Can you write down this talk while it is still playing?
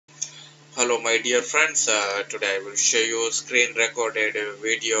Hello my dear friends, today I will show you screen recorded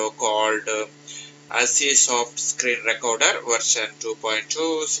video called Aiseesoft screen recorder version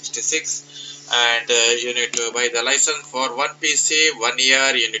 2.266, and you need to buy the license for one PC, 1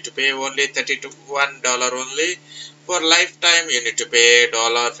 year. You need to pay only $31 only. For lifetime you need to pay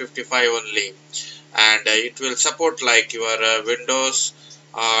 $55 only, and it will support like your Windows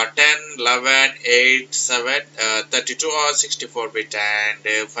 10, 11, 8, 7, 32 or 64 bit,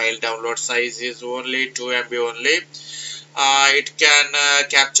 and file download size is only 2 MB only. It can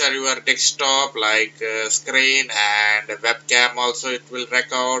capture your desktop like screen and webcam also. It will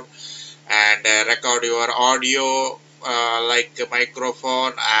record and record your audio like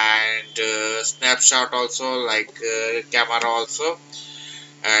microphone and snapshot also like camera also.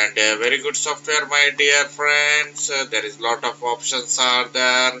 And very good software my dear friends. There is lot of options are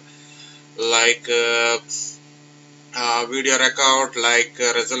there like video record, like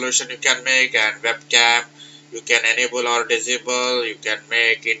resolution you can make, and webcam you can enable or disable. You can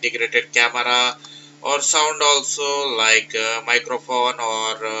make integrated camera or sound also, like microphone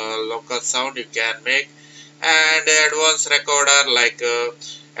or local sound you can make, and advanced recorder like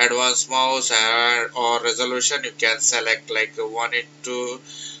advanced mouse or resolution you can select like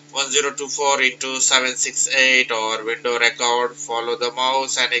 1024 into 768 or window record. Follow the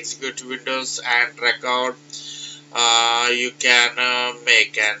mouse and execute windows and record. You can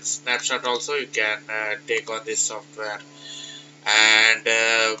make, and snapshot also you can take on this software. And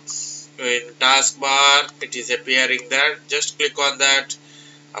in taskbar it is appearing there, just click on that.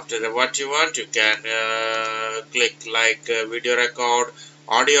 After that, what you want, you can click like video record,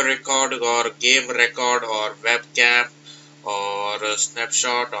 audio record, or game record, or webcam, or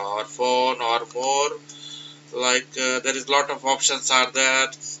snapshot, or phone, or more. Like there is lot of options are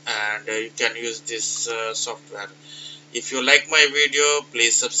there, and you can use this software. If you like my video,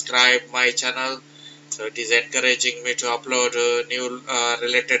 please subscribe my channel. So it is encouraging me to upload new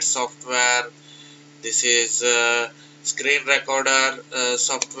related software. This is screen recorder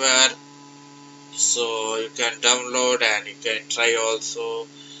software, so you can download and you can try also.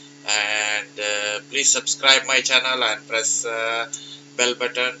 And please subscribe my channel and press bell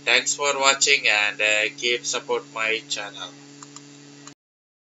button. Thanks for watching, and keep support my channel.